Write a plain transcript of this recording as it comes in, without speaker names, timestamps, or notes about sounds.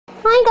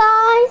Hi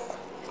guys!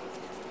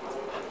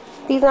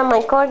 These are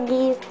my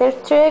corgis. There's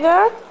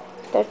Trigger,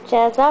 there's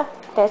Cheza,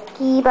 there's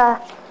Kiba.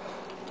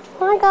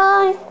 Hi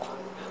guys!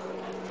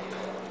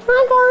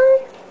 Hi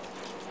guys!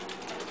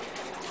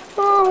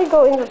 Oh, we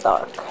go in the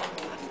dark.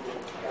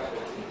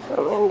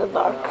 I'm in the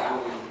dark.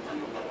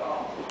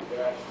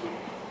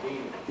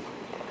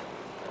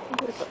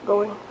 We're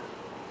going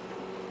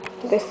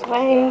this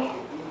way.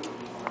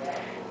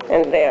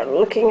 And they are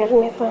looking at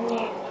me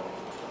funny.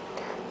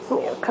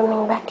 We are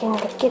coming back in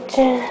the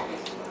kitchen.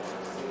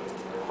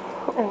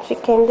 And she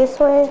came this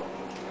way.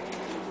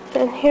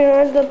 And here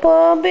are the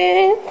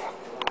puppies.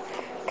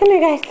 Come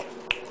here, guys.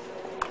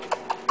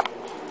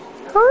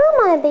 Hi,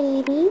 my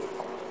babies.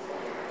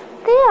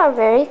 They are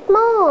very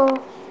small.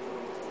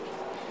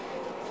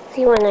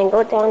 See, when I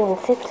go down and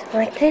sit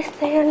like this,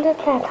 they are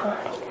just that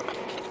high.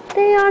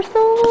 They are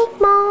so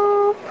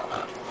small.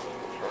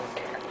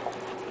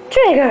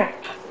 Trigger!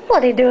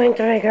 What are you doing,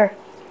 Trigger?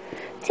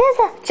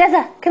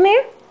 Cheza, come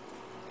here.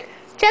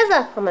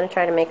 Cheza! I'm gonna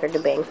try to make her do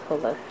bang.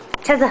 Hold on.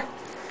 Cheza!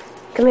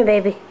 Come here,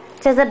 baby.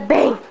 Cheza,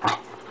 bang!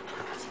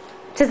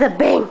 Cheza,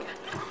 bang!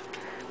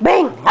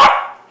 Bang!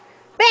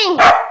 Bang!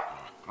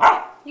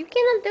 You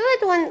cannot do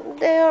it when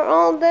they are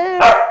all there.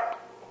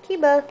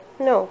 Kiba,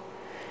 no.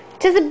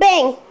 Cheza,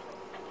 bang!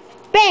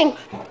 Bang!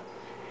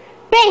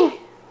 Bang!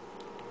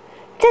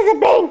 Cheza,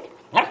 bang!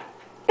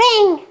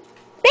 Bang!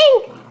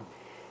 Bang!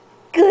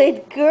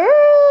 Good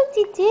girls,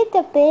 you did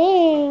the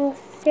bangs.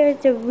 There's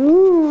the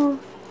room.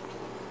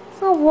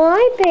 Oh,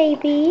 why,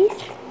 babies?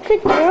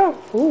 Good girl.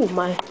 Ooh,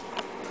 my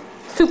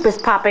soup is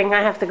popping.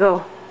 I have to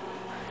go.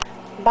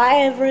 Bye,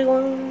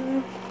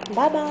 everyone.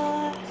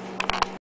 Bye-bye.